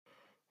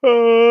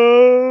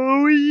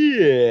Oh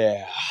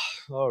yeah.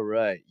 All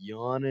right,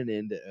 yawning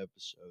into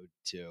episode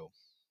 2.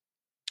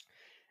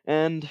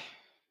 And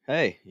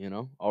hey,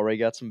 already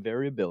got some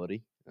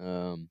variability.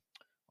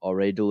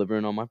 Already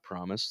delivering on my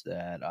promise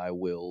that I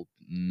will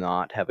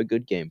not have a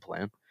good game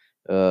plan.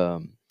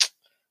 Um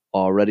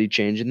already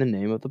changing the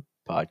name of the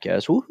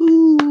podcast.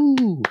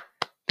 Woohoo!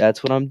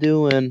 That's what I'm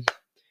doing.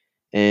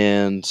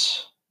 And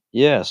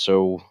yeah,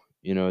 so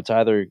it's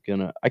either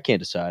gonna I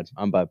can't decide.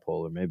 I'm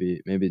bipolar.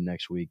 Maybe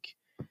next week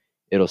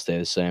it'll stay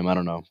the same. I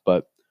don't know.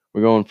 But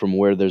we're going from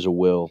where there's a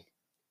will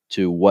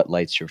to what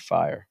lights your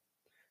fire.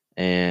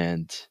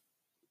 And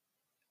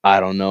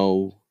I don't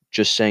know,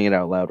 just saying it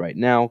out loud right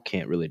now,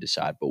 can't really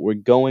decide. But we're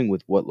going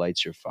with what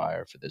lights your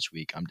fire for this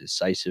week. I'm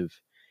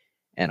decisive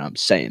and I'm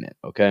saying it,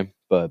 okay?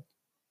 But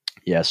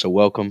yeah, so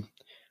welcome.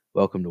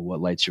 Welcome to What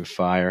Lights Your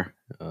Fire.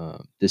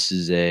 This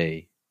is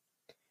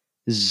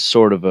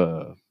sort of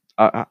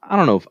I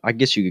don't know if I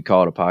guess you could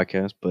call it a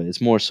podcast, but it's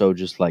more so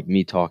just like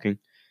me talking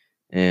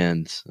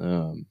and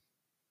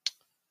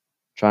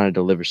trying to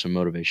deliver some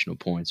motivational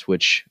points,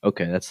 which,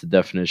 okay, that's the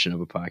definition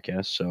of a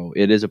podcast. So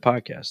it is a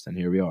podcast, and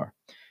here we are.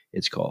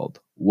 It's called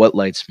What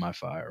Lights My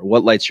Fire?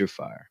 What Lights Your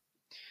Fire?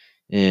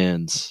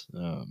 And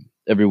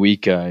every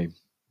week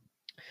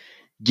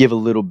give a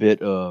little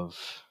bit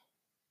of,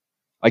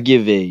 I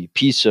give a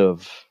piece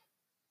of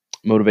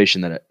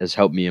motivation that has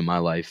helped me in my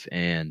life.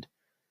 And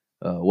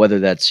whether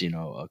that's,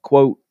 a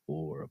quote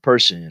or a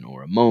person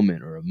or a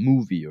moment or a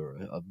movie or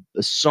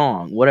a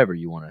song, whatever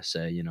you want to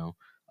say,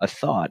 a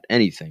thought,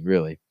 anything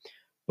really,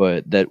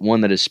 but that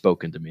one that has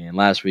spoken to me. And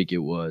last week it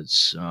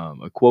was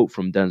a quote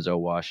from Denzel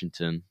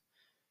Washington.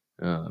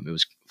 It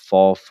was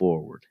 "Fall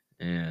Forward,"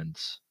 and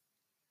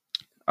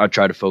I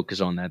try to focus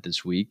on that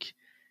this week.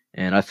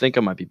 And I think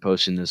I might be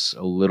posting this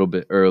a little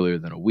bit earlier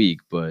than a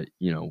week, but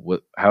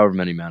however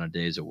many amount of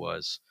days it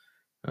was,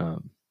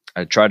 um,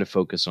 I tried to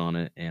focus on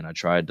it, and I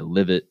tried to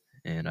live it,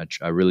 and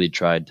I really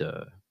tried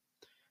to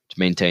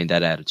maintain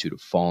that attitude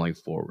of falling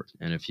forward.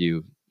 And if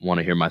you want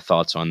to hear my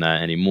thoughts on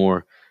that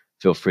anymore,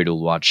 feel free to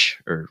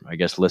watch, or I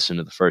guess listen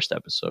to the first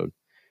episode.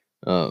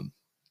 Um,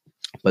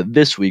 but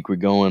this week we're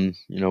going,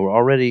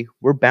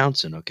 we're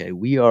bouncing. Okay,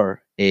 we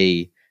are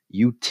a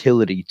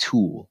utility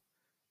tool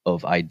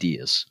of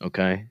ideas.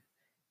 Okay,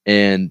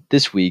 and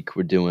this week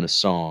we're doing a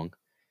song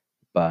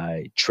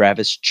by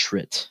Travis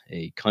Tritt,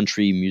 a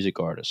country music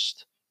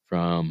artist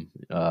from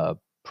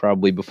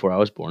probably before I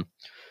was born.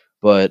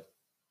 But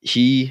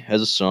he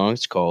has a song.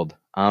 It's called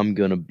 "I'm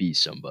Gonna Be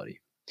Somebody."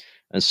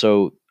 And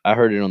so I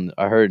heard it in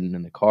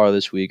the car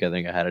this week. I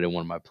think I had it in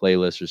one of my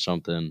playlists or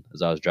something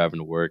as I was driving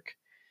to work.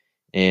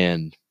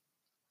 And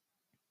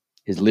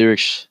his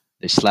lyrics,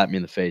 they slapped me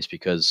in the face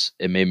because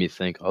it made me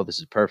think, oh, this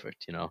is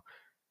perfect.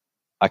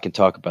 I can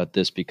talk about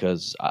this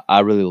because I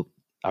really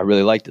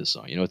like this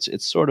song.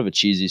 It's sort of a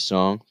cheesy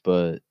song,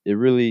 but it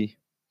really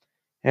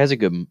has a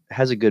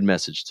good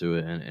message to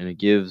it, and it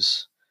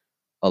gives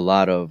a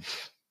lot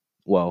of,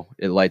 well,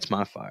 it lights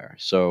my fire.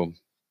 So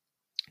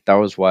that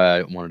was why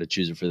I wanted to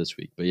choose it for this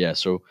week. But yeah,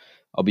 so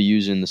I'll be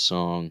using the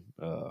song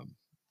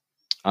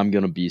 "I'm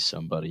Gonna Be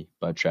Somebody"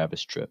 by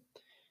Travis Tritt,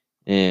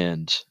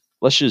 and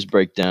let's just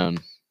break down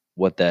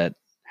what that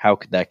how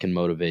that can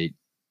motivate.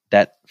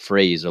 That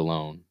phrase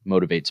alone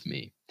motivates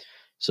me.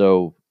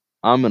 So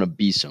I'm gonna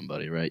be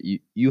somebody, right?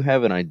 You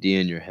have an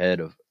idea in your head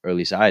of, or at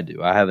least I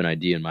do. I have an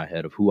idea in my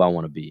head of who I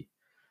want to be.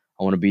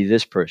 I want to be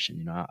this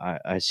person.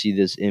 I see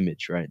this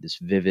image, right? This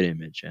vivid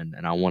image, and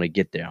I want to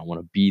get there. I want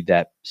to be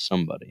that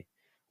somebody.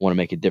 I want to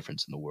make a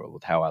difference in the world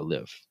with how I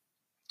live.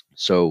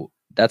 So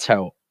that's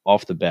how,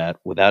 off the bat,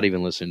 without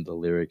even listening to the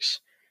lyrics,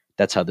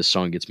 that's how this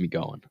song gets me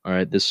going. All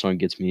right, this song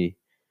gets me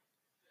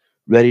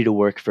ready to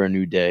work for a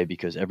new day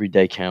because every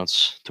day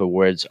counts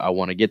towards I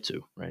want to get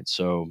to, right?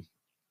 So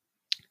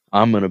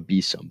I'm gonna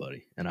be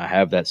somebody, and I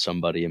have that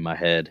somebody in my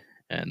head,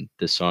 and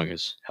this song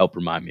has helped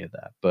remind me of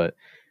that. But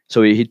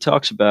so he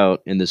talks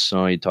about in this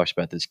song, he talks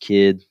about this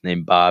kid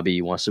named Bobby.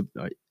 He wants to.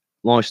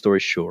 Long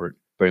story short,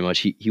 pretty much,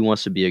 he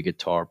wants to be a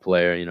guitar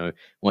player.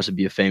 Wants to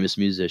be a famous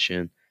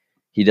musician.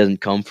 He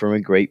doesn't come from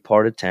a great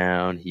part of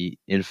town. He,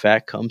 in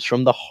fact, comes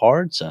from the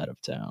hard side of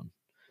town,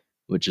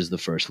 which is the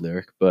first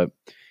lyric. But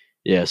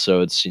yeah, so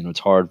it's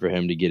hard for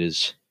him to get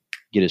his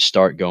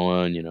start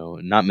going.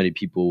 Not many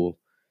people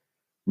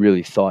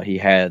really thought he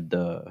had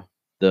the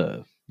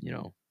you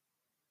know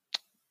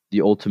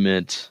the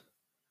ultimate,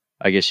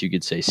 I guess you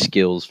could say,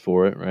 skills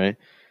for it, right?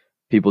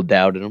 People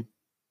doubted him,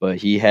 but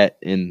he had,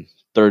 in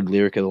third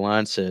lyric of the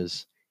line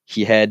says,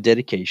 he had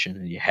dedication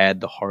and he had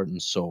the heart and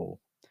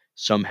soul.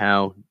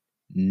 Somehow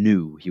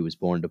knew he was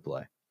born to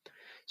play.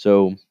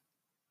 So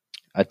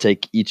I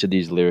take each of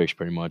these lyrics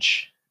pretty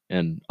much,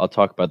 and I'll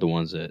talk about the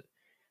ones that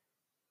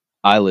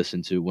I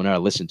listen to. When I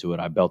listen to it,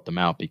 I belt them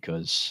out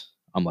because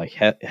I'm like,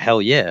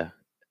 hell yeah,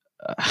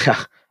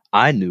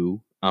 I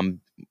knew I'm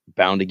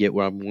bound to get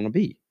where I want to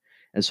be.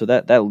 And so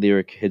that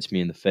lyric hits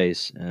me in the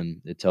face,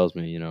 and it tells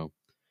me,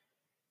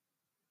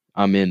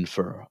 I'm in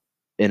for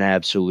an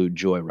absolute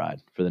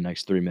joyride for the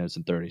next 3 minutes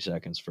and 30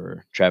 seconds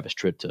for Travis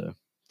Tritt to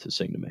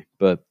sing to me.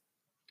 But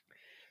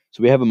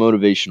So we have a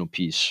motivational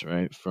piece,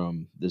 right,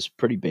 from this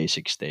pretty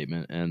basic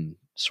statement and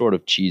sort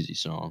of cheesy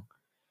song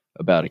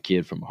about a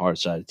kid from a hard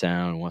side of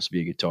town who wants to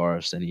be a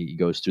guitarist, and he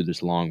goes through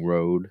this long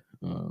road.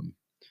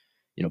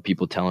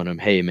 People telling him,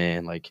 "Hey,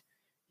 man, like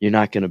you're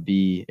not gonna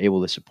be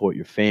able to support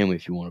your family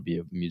if you want to be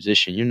a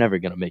musician. You're never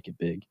gonna make it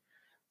big."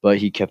 But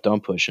he kept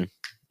on pushing,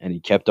 and he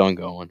kept on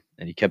going,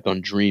 and he kept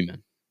on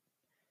dreaming.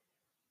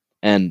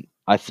 And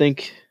I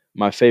think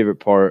my favorite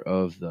part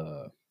of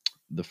the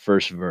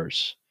first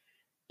verse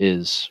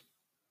is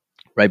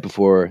right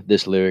before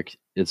this lyric.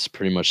 It's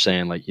pretty much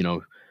saying like,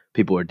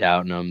 people are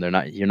doubting him.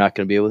 You're not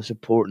going to be able to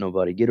support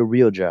nobody. Get a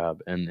real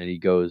job. And he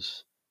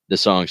goes, the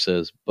song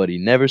says, but he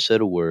never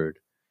said a word.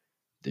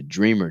 The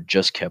dreamer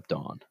just kept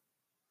on.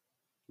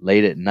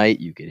 Late at night,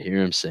 you could hear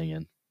him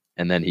singing.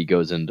 And then he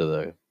goes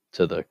into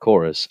the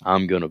chorus.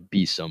 I'm going to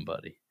be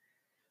somebody.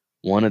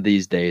 One of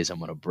these days, I'm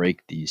going to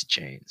break these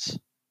chains.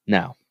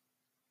 Now,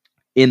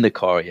 in the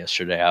car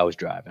yesterday, I was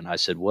driving. I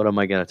said, what am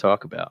I going to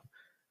talk about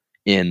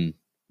in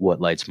What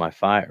Lights My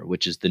Fire,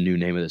 which is the new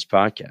name of this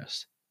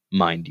podcast,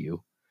 mind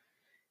you.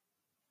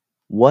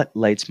 What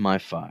lights my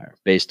fire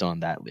based on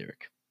that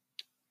lyric?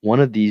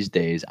 One of these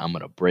days, I'm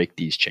going to break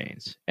these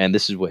chains. And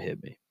this is what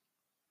hit me.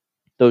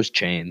 Those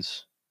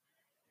chains,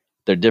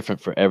 they're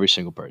different for every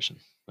single person.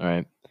 All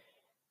right.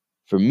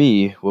 For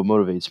me, what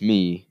motivates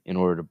me in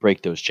order to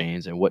break those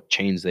chains and what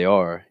chains they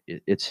are,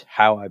 it's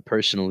how I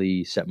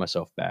personally set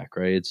myself back,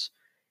 right? It's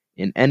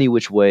in any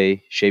which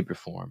way, shape, or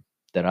form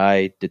that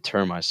I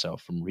deter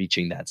myself from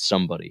reaching that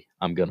somebody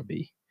I'm going to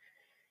be.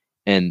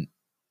 And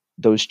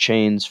those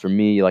chains for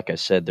me, like I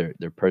said,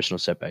 they're personal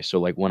setbacks. So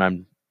like when I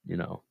need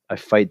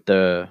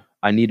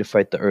to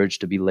fight the urge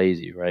to be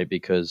lazy, right?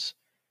 Because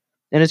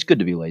and it's good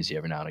to be lazy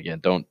every now and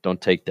again.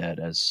 Don't take that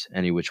as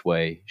any which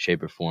way,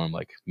 shape, or form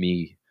like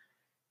me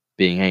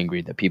being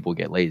angry that people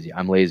get lazy.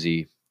 I'm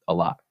lazy a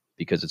lot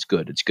because it's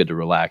good. It's good to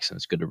relax and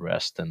it's good to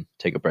rest and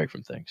take a break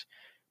from things.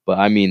 But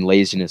I mean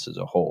laziness as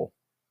a whole.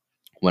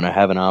 When I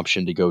have an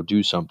option to go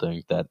do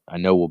something that I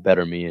know will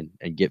better me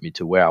and get me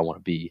to where I want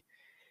to be,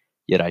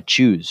 yet I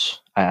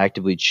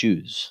actively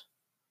choose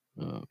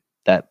uh,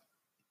 that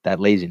that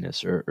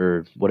laziness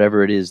or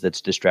whatever it is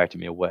that's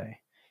distracting me away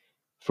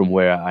from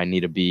where I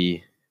need to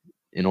be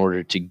in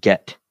order to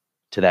get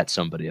to that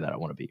somebody that I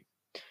want to be.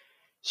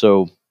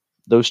 So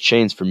those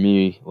chains for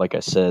me, like I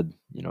said,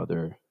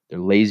 they're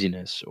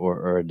laziness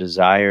or a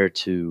desire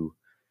to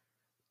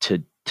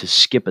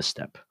skip a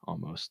step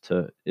almost.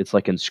 It's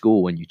like in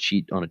school when you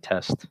cheat on a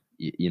test.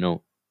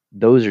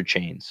 Those are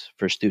chains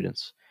for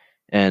students.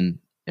 And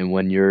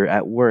when you're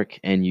at work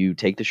and you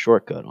take the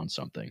shortcut on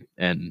something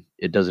and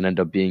it doesn't end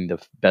up being the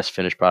best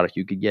finished product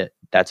you could get,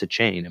 that's a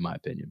chain in my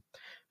opinion.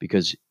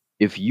 Because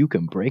if you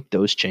can break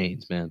those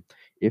chains, man,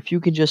 if you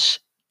can just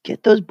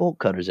get those bolt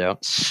cutters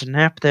out,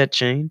 snap that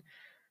chain,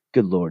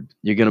 good lord,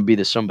 you're going to be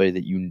the somebody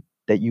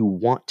that you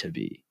want to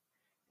be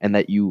and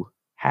that you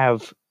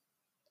have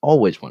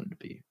always wanted to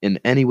be in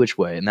any which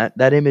way. And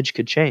that image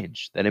could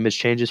change. That image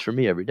changes for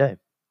me every day.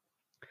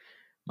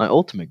 My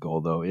ultimate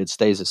goal, though, it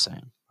stays the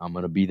same. I'm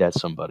going to be that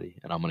somebody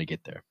and I'm going to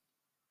get there.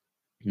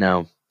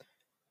 Now,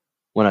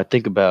 when I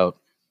think about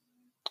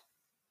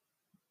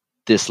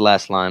this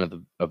last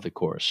line of the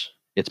chorus,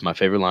 it's my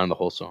favorite line of the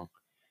whole song.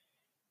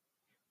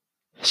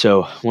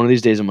 So, one of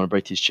these days I'm going to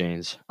break these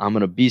chains. I'm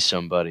going to be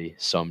somebody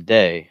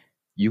someday.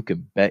 You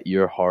can bet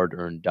your hard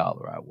earned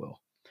dollar I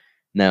will.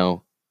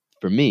 Now,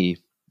 for me,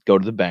 go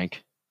to the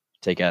bank,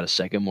 take out a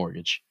second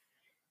mortgage,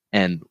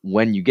 and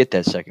when you get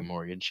that second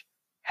mortgage,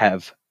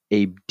 have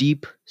a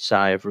deep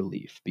sigh of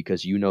relief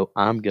because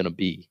I'm going to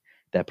be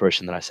that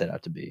person that I set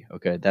out to be.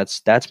 Okay?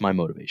 That's my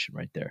motivation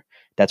right there.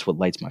 That's what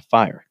lights my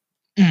fire.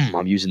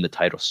 I'm using the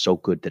title so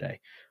good today.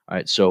 All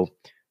right, so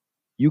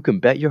you can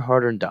bet your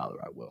hard-earned dollar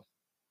I will.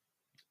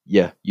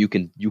 Yeah, you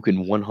can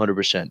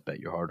 100% bet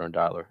your hard-earned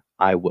dollar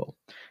I will.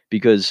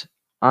 Because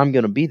I'm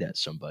going to be that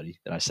somebody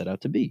that I set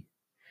out to be.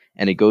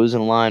 And it goes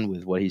in line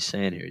with what he's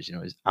saying here is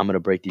I'm going to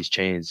break these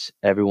chains.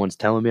 Everyone's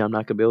telling me I'm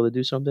not going to be able to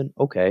do something.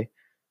 Okay,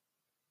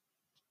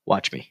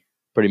 watch me.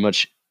 Pretty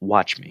much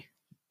watch me.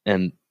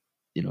 And,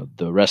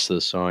 the rest of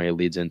the song, it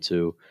leads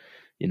into,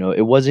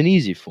 it wasn't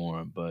easy for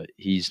him, but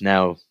he's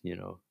now,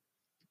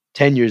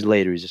 10 years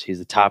later, he's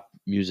the top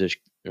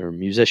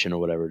musician or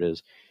whatever it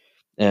is.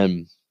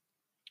 And,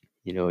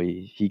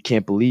 he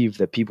can't believe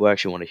that people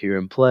actually want to hear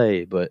him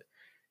play, but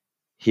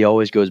he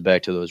always goes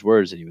back to those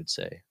words that he would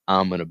say,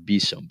 I'm going to be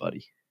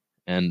somebody.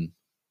 And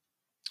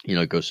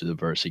it goes through the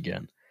verse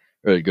again,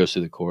 or it goes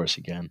through the chorus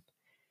again.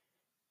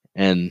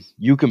 And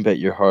you can bet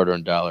your hard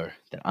earned dollar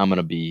that I'm going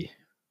to be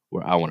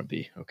where I want to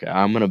be. Okay.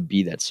 I'm going to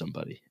be that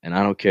somebody. And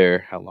I don't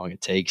care how long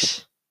it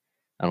takes.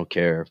 I don't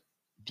care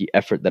the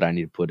effort that I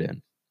need to put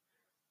in.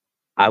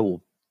 I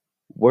will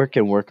work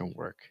and work and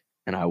work.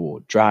 And I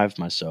will drive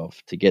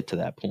myself to get to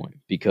that point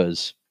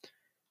because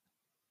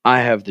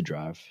I have the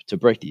drive to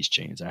break these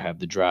chains. I have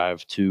the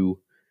drive to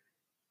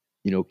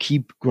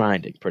keep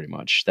grinding pretty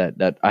much.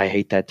 That I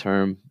hate that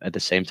term. At the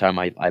same time,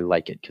 I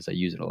like it because I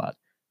use it a lot.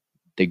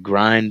 The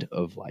grind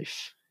of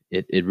life.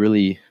 It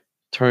really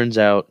turns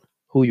out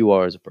who you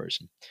are as a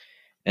person.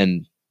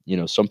 And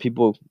some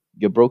people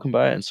get broken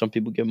by it, and some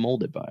people get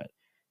molded by it,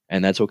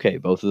 and that's okay.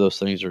 Both of those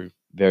things are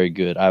very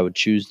good. I would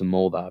choose the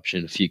mold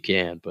option if you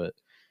can, but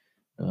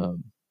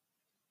um,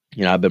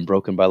 I've been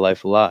broken by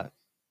life a lot,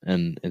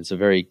 and it's a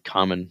very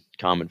common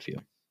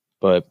feel.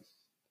 But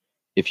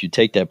if you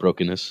take that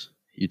brokenness,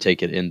 you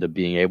take it into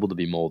being able to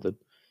be molded.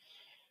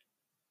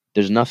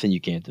 There's nothing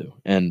you can't do.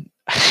 And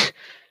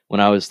when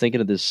I was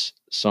thinking of this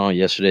song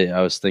yesterday,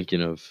 I was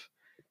thinking of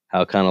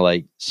how kind of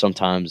like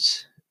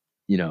sometimes,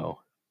 you know,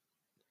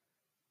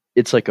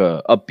 it's like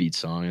a upbeat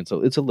song. It's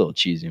a little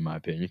cheesy in my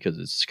opinion because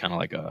it's kind of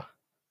like a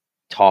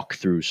talk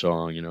through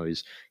song.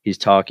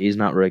 He's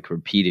not like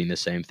repeating the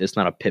same. It's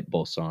not a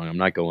Pitbull song. I'm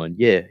not going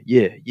yeah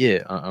yeah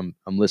yeah. I'm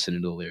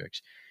listening to the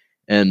lyrics.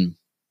 And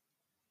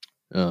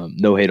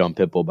no hate on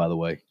Pitbull, by the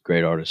way,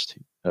 great artist.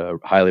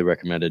 Highly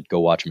recommended. Go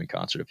watch him in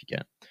concert if you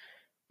can.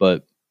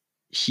 But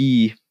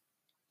he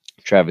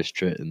Travis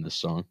Tritt in this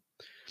song,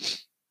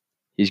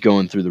 he's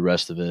going through the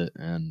rest of it,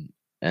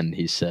 and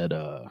he said,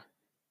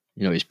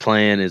 he's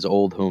playing his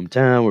old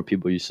hometown where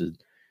people used to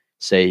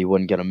say he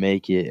wasn't gonna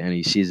make it, and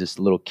he sees this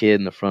little kid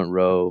in the front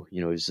row.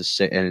 He's just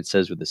and it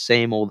says with the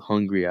same old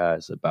hungry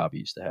eyes that Bobby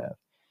used to have.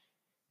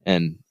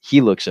 And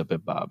he looks up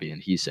at Bobby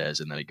and he says,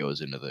 and then it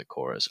goes into the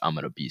chorus, "I'm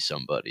gonna be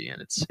somebody,"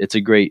 and it's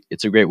a great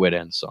way to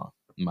end the song,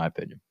 in my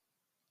opinion.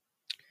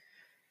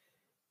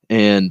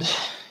 And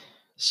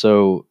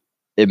so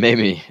it made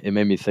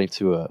me think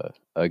to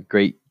a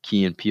great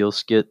Key and Peele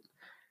skit,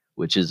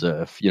 which is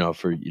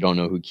for you don't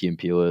know who Key and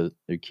Peele is,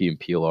 or Key and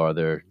Peele are.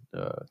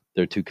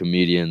 They're two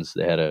comedians.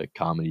 They had a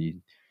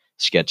comedy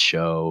sketch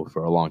show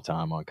for a long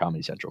time on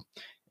Comedy Central,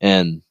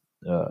 and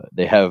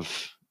they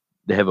have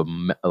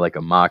like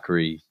a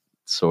mockery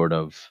sort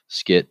of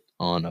skit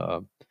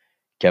on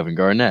Kevin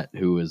Garnett,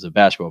 who was a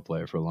basketball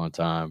player for a long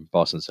time,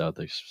 Boston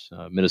Celtics,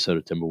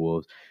 Minnesota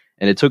Timberwolves,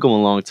 and it took him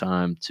a long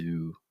time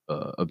to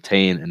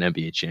obtain an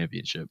NBA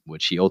championship,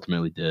 which he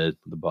ultimately did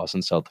with the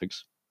Boston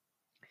Celtics.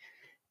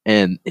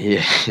 And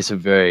it's a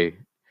very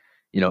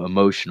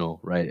emotional,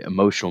 right?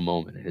 Emotional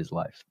moment in his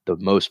life.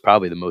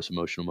 Probably the most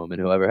emotional moment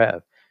he'll ever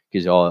have,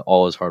 because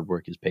all his hard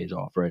work is pays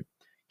off, right?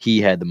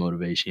 He had the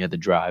motivation, he had the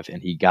drive,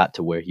 and he got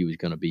to where he was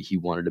going to be. He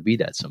wanted to be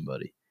that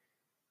somebody.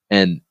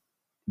 And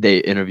they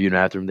interviewed him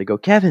after him. They go,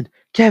 Kevin,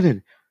 do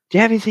you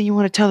have anything you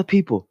want to tell the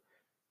people?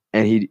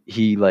 And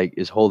he like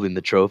is holding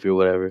the trophy or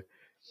whatever,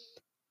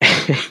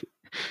 and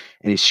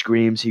he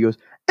screams. He goes,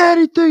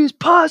 "Anything is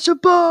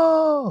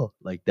possible!"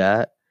 like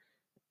that.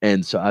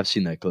 And so I've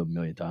seen that clip a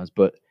million times.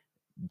 But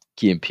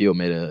Key and Peele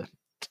made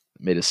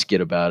a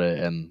skit about it,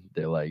 and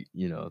they're like,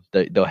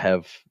 they'll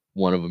have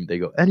one of them. They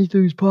go,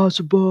 "Anything's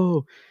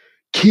possible,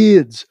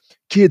 kids,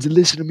 kids,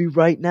 listen to me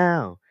right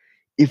now.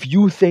 If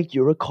you think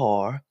you're a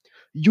car,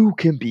 you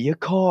can be a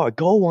car.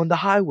 Go on the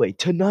highway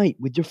tonight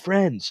with your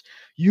friends.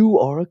 You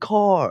are a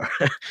car."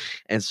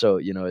 And so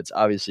it's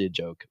obviously a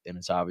joke, and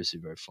it's obviously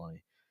very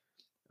funny.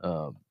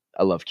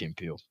 I love Key and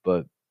Peele,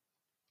 but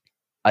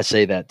I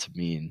say that to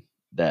mean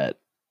that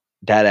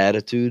that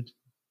attitude,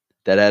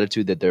 that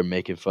attitude that they're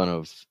making fun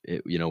of,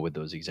 it, with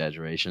those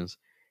exaggerations,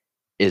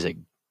 is a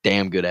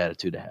damn good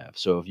attitude to have.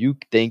 So if you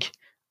think,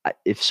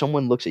 if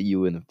someone looks at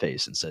you in the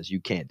face and says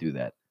you can't do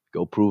that,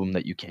 go prove them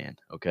that you can.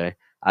 Okay,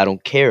 I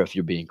don't care if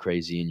you're being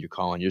crazy and you're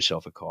calling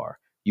yourself a car.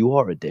 You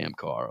are a damn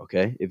car.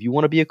 Okay, if you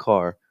want to be a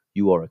car,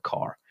 you are a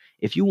car.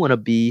 If you want to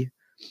be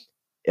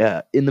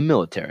in the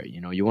military,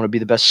 you want to be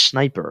the best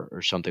sniper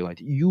or something like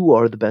that. You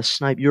are the best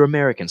sniper. You're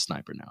American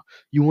sniper now.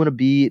 You want to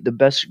be the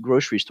best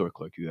grocery store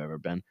clerk you've ever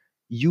been.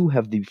 You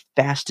have the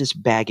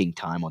fastest bagging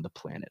time on the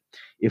planet.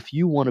 If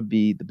you want to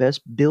be the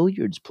best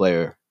billiards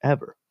player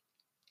ever,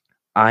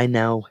 I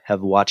now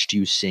have watched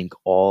you sink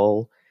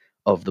all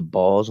of the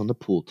balls on the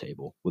pool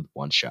table with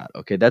one shot.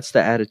 Okay, that's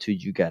the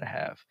attitude you got to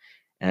have.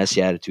 And that's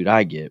the attitude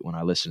I get when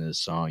I listen to this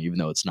song, even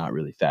though it's not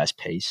really fast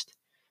paced.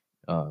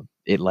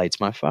 It lights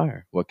my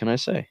fire. What can I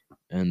say?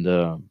 And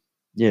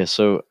yeah,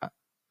 so I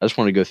just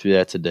want to go through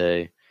that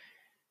today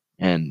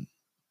and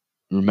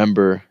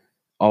remember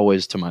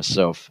always to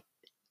myself,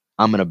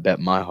 I'm gonna bet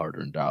my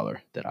hard-earned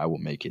dollar that I will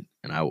make it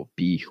and I will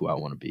be who I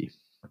want to be.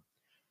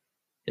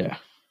 Yeah,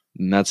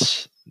 and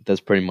that's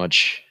pretty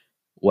much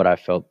what I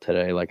felt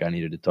today. Like I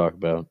needed to talk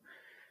about,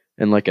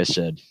 and like I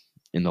said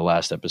in the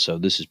last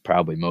episode, this is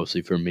probably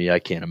mostly for me. I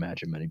can't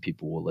imagine many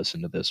people will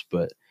listen to this,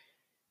 but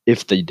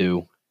if they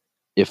do,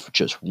 if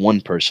just one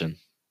person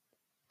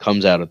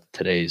comes out of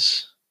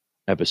today's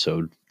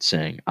episode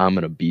saying, "I'm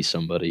going to be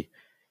somebody,"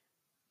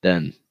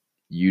 then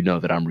you know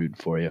that I'm rooting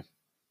for you.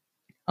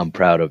 I'm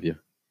proud of you.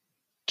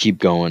 Keep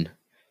going.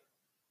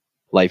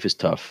 Life is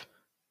tough.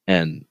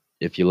 And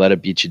if you let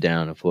it beat you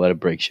down, if you let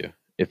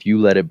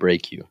it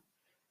break you,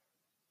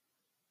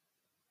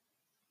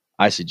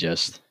 I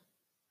suggest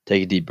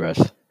take a deep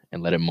breath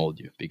and let it mold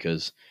you.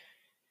 Because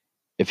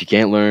if you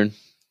can't learn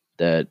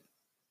that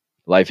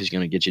life is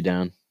going to get you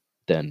down,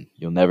 then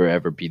you'll never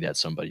ever be that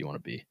somebody you want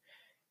to be.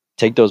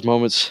 Take those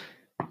moments,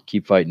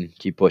 keep fighting,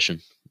 keep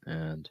pushing,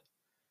 and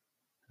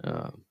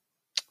um,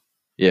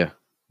 yeah,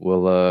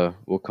 we'll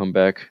come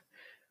back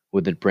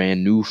with a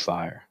brand new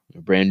fire,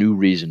 a brand new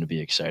reason to be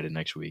excited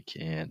next week.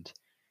 And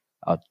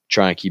I'll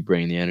try and keep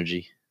bringing the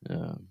energy,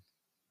 um,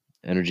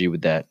 energy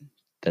with that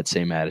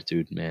same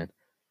attitude, man.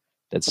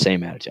 That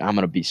same attitude. I'm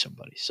gonna be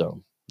somebody.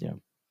 So yeah.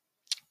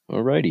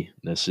 Alrighty.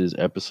 This is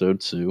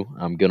episode 2.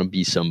 I'm gonna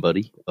be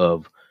somebody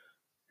of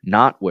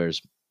not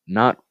where's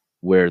not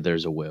where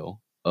there's a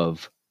will,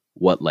 of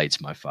what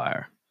lights my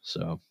fire.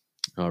 So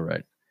all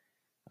right.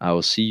 I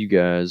will see you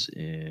guys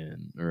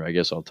or I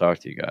guess I'll talk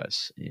to you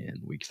guys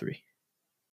in week 3.